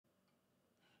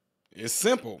It's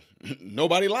simple.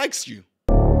 Nobody likes you.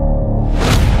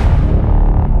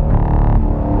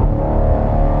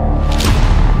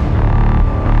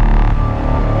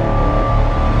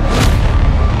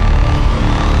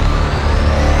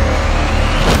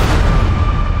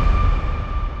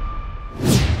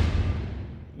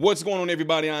 What's going on,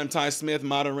 everybody? I'm Ty Smith,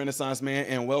 Modern Renaissance Man,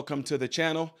 and welcome to the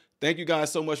channel. Thank you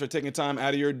guys so much for taking time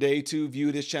out of your day to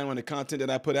view this channel and the content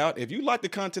that I put out. If you like the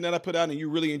content that I put out and you're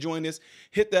really enjoying this,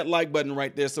 hit that like button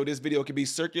right there so this video can be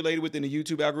circulated within the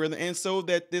YouTube algorithm and so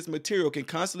that this material can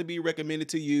constantly be recommended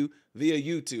to you via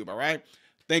YouTube, all right?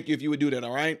 Thank you if you would do that,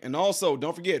 all right? And also,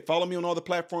 don't forget, follow me on all the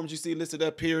platforms you see listed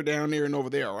up here, down there, and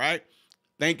over there, all right?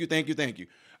 Thank you, thank you, thank you.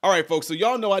 All right, folks, so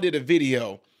y'all know I did a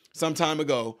video some time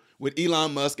ago with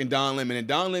Elon Musk and Don Lemon. And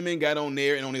Don Lemon got on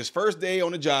there, and on his first day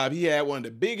on the job, he had one of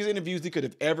the biggest interviews he could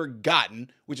have ever gotten,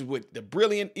 which was with the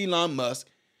brilliant Elon Musk.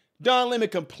 Don Lemon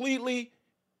completely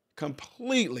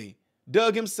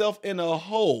dug himself in a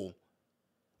hole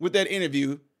with that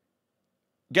interview,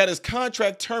 got his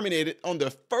contract terminated on the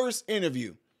first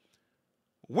interview,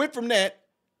 went from that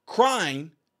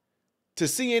crying to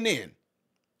CNN,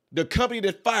 the company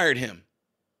that fired him.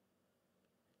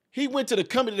 He went to the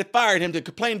company that fired him to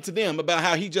complain to them about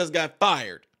how he just got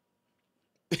fired.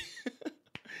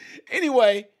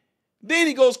 Anyway, then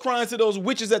he goes crying to those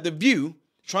witches at The View,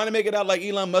 trying to make it out like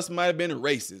Elon Musk might have been a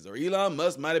racist or Elon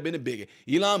Musk might have been a bigot.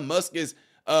 Elon Musk is,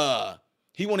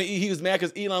 he was mad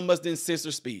because Elon Musk didn't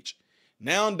censor speech.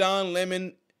 Now Don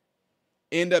Lemon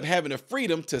ended up having the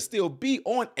freedom to still be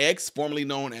on X, formerly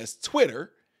known as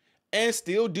Twitter, and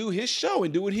still do his show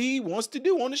and do what he wants to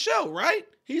do on the show, right?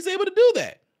 He's able to do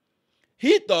that.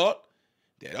 He thought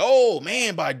that, oh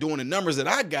man, by doing the numbers that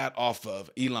I got off of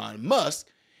Elon Musk,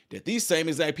 that these same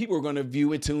exact people are going to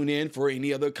view and tune in for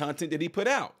any other content that he put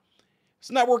out. It's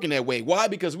not working that way. Why?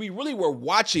 Because we really were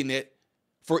watching it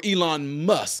for Elon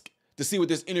Musk to see what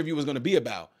this interview was going to be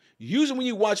about. Usually when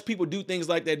you watch people do things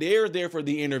like that, they're there for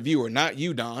the interviewer, not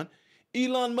you, Don.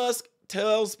 Elon Musk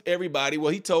tells everybody,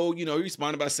 well, he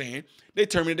responded by saying they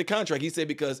terminated the contract. He said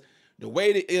because the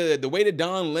way that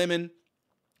Don Lemon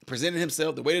presented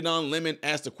himself, the way that Don Lemon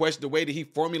asked the question, the way that he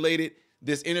formulated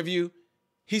this interview,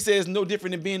 he says no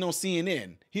different than being on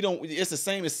CNN. It's the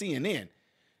same as CNN.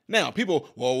 Now, people,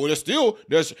 well, he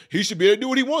should be able to do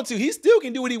what he wants to. He still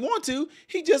can do what he wants to.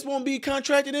 He just won't be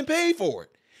contracted and paid for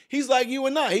it. He's like you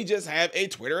and I. He just have a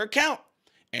Twitter account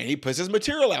and he puts his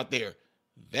material out there.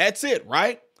 That's it,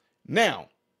 right? Now,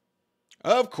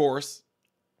 of course,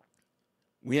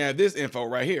 we have this info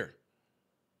right here.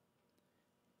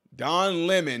 Don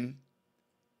Lemon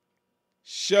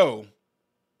show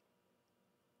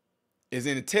is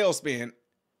in a tailspin.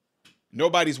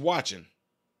 Nobody's watching.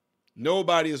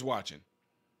 Nobody is watching.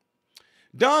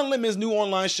 Don Lemon's new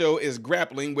online show is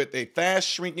grappling with a fast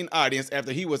shrinking audience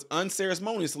after he was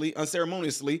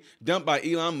unceremoniously dumped by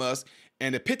Elon Musk,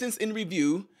 and the pittance in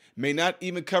review may not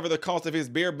even cover the cost of his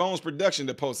bare bones production,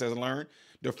 the Post has learned.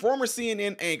 The former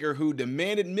CNN anchor who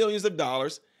demanded millions of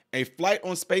dollars, a flight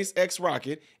on SpaceX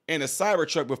rocket, and a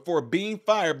Cybertruck before being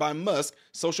fired by Musk's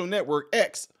social network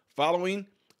X following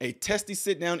a testy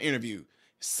sit-down interview,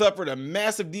 suffered a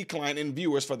massive decline in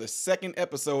viewers for the second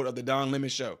episode of the Don Lemon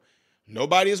Show.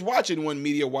 Nobody is watching, one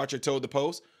media watcher told the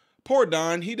Post. Poor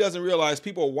Don, he doesn't realize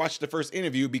people watched the first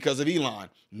interview because of Elon,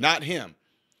 not him.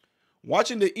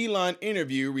 Watching the Elon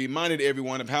interview reminded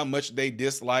everyone of how much they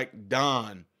disliked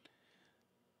Don.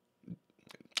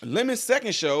 Lemon's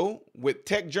second show with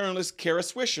tech journalist Kara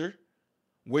Swisher,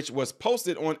 which was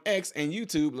posted on X and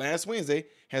YouTube last Wednesday,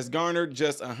 has garnered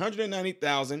just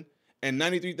 190,000 and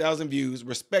 93,000 views,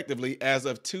 respectively, as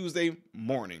of Tuesday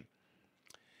morning.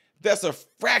 That's a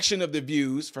fraction of the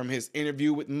views from his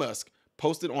interview with Musk,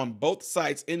 posted on both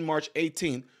sites in March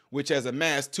 18th, which has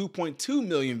amassed 2.2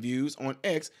 million views on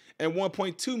X and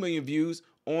 1.2 million views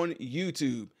on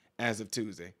YouTube as of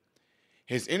Tuesday.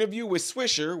 His interview with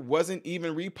Swisher wasn't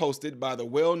even reposted by the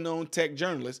well-known tech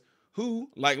journalist who,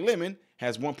 like Lemon,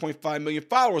 has 1.5 million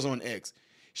followers on X.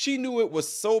 She knew it was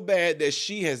so bad that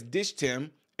she has ditched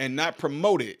him and not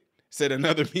promoted it, said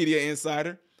another media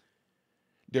insider.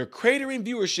 Their cratering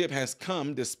viewership has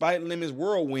come despite Lemon's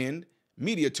whirlwind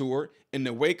media tour in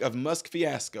the wake of Musk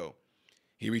fiasco.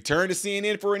 He returned to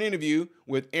CNN for an interview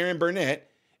with Aaron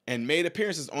Burnett and made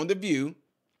appearances on The View,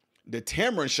 the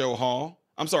Tamron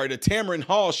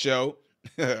Hall Show,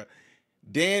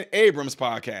 Dan Abrams'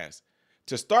 podcast.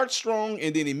 To start strong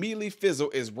and then immediately fizzle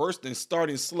is worse than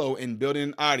starting slow and building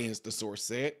an audience, the source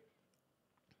said.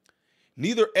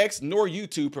 Neither X nor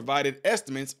YouTube provided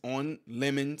estimates on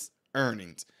Lemon's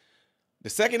earnings. The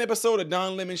second episode of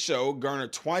Don Lemon's show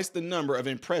garnered twice the number of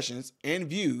impressions and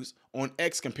views on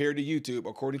X compared to YouTube,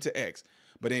 according to X.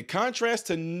 But in contrast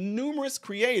to numerous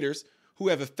creators who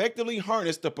have effectively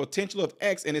harnessed the potential of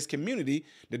X and its community,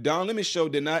 the Don Lemon Show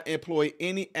did not employ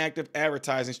any active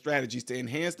advertising strategies to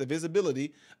enhance the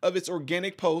visibility of its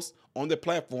organic posts on the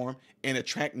platform and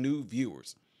attract new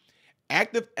viewers.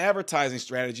 Active advertising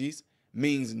strategies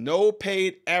means no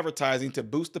paid advertising to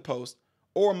boost the post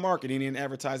or marketing and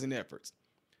advertising efforts.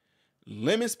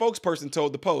 Lemon spokesperson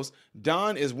told the Post,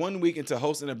 Don is 1 week into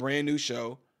hosting a brand new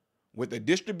show with a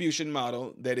distribution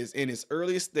model that is in its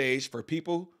earliest stage for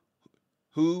people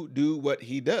who do what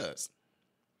he does.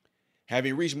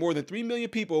 Having reached more than 3 million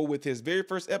people with his very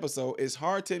first episode, it's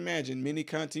hard to imagine many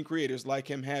content creators like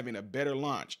him having a better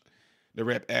launch. The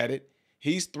rep added,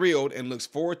 he's thrilled and looks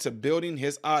forward to building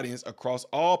his audience across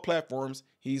all platforms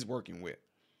he's working with.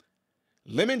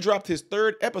 Lemon dropped his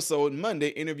third episode Monday,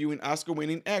 interviewing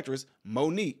Oscar-winning actress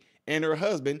Monique and her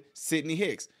husband, Sidney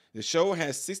Hicks. The show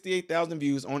has 68,000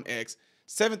 views on X,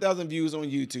 7,000 views on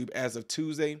YouTube as of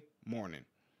Tuesday morning.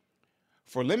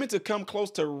 For Lemon to come close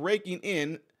to raking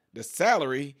in the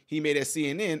salary he made at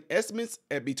CNN, estimates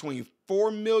at between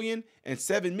 $4 million and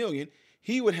 $7 million,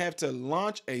 he would have to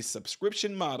launch a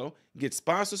subscription model, get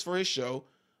sponsors for his show,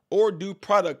 or do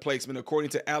product placement,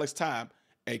 according to Alex Taub,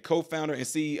 a co-founder and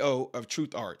CEO of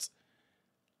Truth Arts.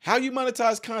 How you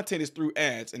monetize content is through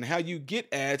ads, and how you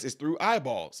get ads is through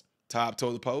eyeballs, Taub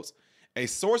told the Post. A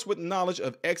source with knowledge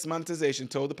of X monetization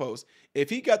told the Post,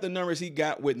 if he got the numbers he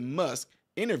got with Musk's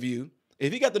interview,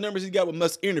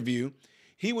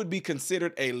 he would be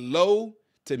considered a low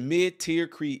to mid-tier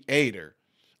creator.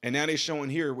 And now they're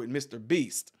showing here with Mr.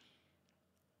 Beast.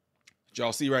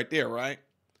 Y'all see right there, right?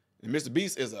 And Mr.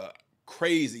 Beast is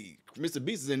Mr.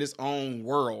 Beast is in his own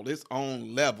world, his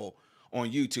own level on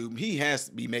YouTube. He has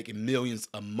to be making millions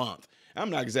a month. I'm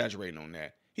not exaggerating on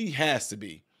that. He has to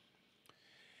be.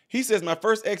 He says, my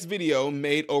first X video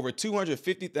made over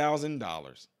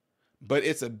 $250,000, but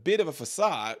it's a bit of a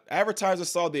facade. Advertisers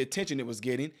saw the attention it was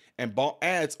getting and bought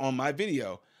ads on my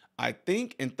video. I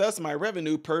think, and thus my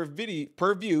revenue per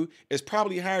view is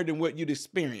probably higher than what you'd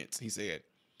experience, he said.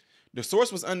 The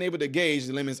source was unable to gauge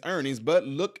Lemon's earnings, but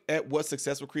look at what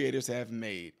successful creators have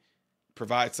made.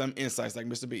 Provide some insights like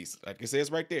Mr. Beast. Like it says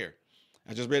right there.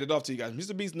 I just read it off to you guys.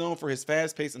 Mr. Beast, known for his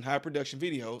fast-paced and high-production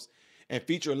videos and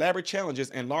feature elaborate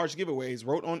challenges and large giveaways,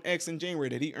 wrote on X in January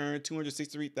that he earned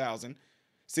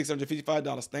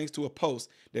 $263,655 thanks to a post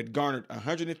that garnered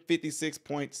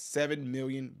 156.7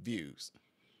 million views.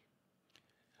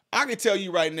 I can tell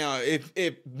you right now, if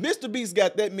Mr. Beast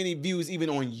got that many views even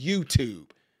on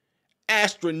YouTube,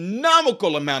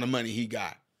 astronomical amount of money he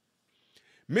got.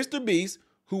 Mr. Beast,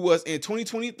 who was in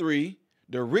 2023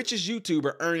 the richest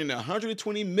YouTuber, earning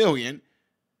 $120 million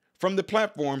from the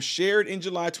platform, shared in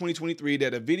July 2023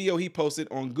 that a video he posted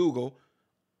on the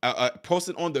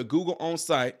Google-owned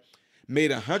site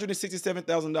made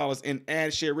 $167,000 in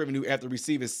ad share revenue after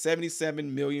receiving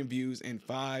 77 million views in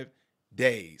 5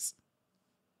 days.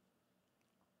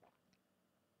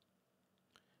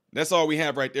 That's all we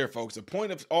have right there, folks. The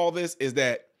point of all this is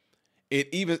that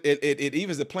it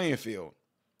evens the playing field.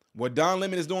 What Don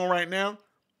Lemon is doing right now,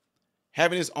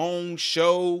 having his own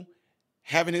show,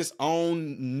 having his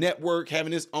own network,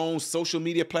 having his own social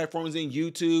media platforms in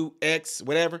YouTube, X,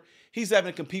 whatever, he's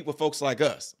having to compete with folks like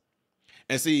us.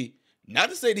 And see, not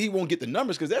to say that he won't get the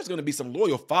numbers, because there's going to be some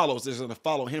loyal followers that's going to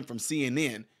follow him from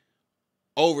CNN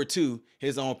over to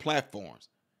his own platforms.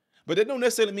 But that don't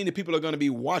necessarily mean that people are going to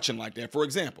be watching like that. For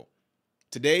example,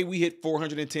 today we hit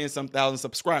 410-some thousand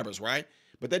subscribers, right?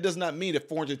 But that does not mean that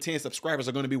 410 subscribers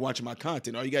are going to be watching my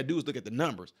content. All you got to do is look at the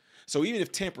numbers. So even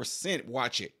if 10%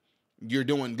 watch it, you're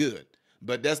doing good.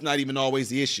 But that's not even always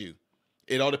the issue.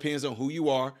 It all depends on who you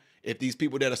are. If these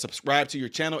people that are subscribed to your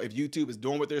channel, if YouTube is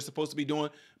doing what they're supposed to be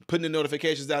doing, putting the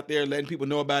notifications out there, letting people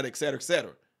know about it, et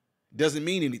cetera, doesn't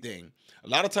mean anything. A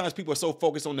lot of times people are so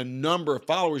focused on the number of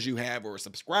followers you have or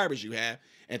subscribers you have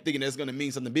and thinking that's going to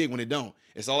mean something big when it don't.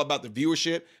 It's all about the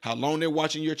viewership, how long they're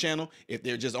watching your channel. If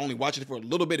they're just only watching it for a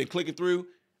little bit and clicking through,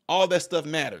 all that stuff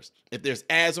matters. If there's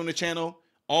ads on the channel,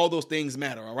 all those things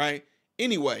matter, all right?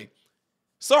 Anyway,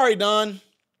 sorry, Don.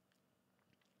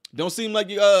 Don't seem like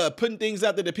you're putting things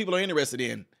out there that people are interested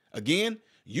in. Again,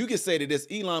 you can say that it's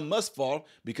Elon Musk's fault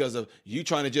because of you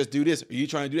trying to just do this or you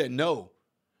trying to do that. No,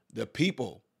 the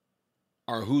people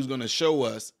are who's going to show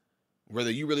us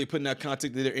whether you really putting out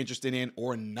content that they're interested in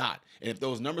or not. And if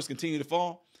those numbers continue to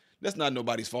fall, that's not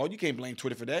nobody's fault. You can't blame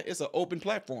Twitter for that. It's an open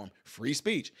platform, free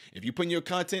speech. If you're putting your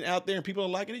content out there and people are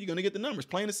liking it, you're going to get the numbers,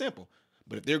 plain and simple.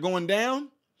 But if they're going down,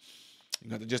 You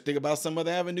have to just think about some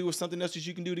other avenue or something else that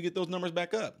you can do to get those numbers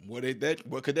back up. What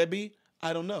could that be?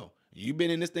 I don't know. You've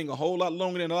been in this thing a whole lot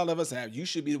longer than a lot of us have. You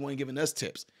should be the one giving us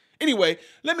tips. Anyway,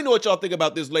 let me know what y'all think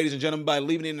about this, ladies and gentlemen, by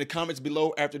leaving it in the comments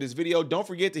below after this video. Don't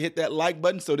forget to hit that like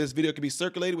button so this video can be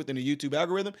circulated within the YouTube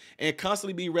algorithm and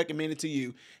constantly be recommended to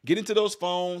you. Get into those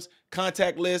phones,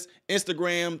 contact lists,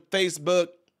 Instagram, Facebook,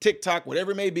 TikTok,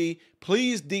 whatever it may be.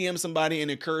 Please DM somebody and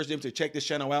encourage them to check this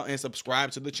channel out and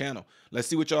subscribe to the channel. Let's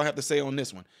see what y'all have to say on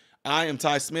this one. I am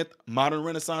Ty Smith, Modern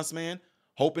Renaissance Man.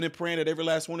 Hoping and praying that every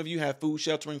last one of you have food,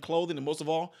 shelter, and clothing. And most of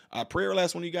all, I pray every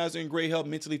last one of you guys are in great health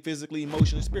mentally, physically,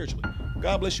 emotionally, spiritually.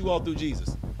 God bless you all through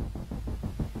Jesus.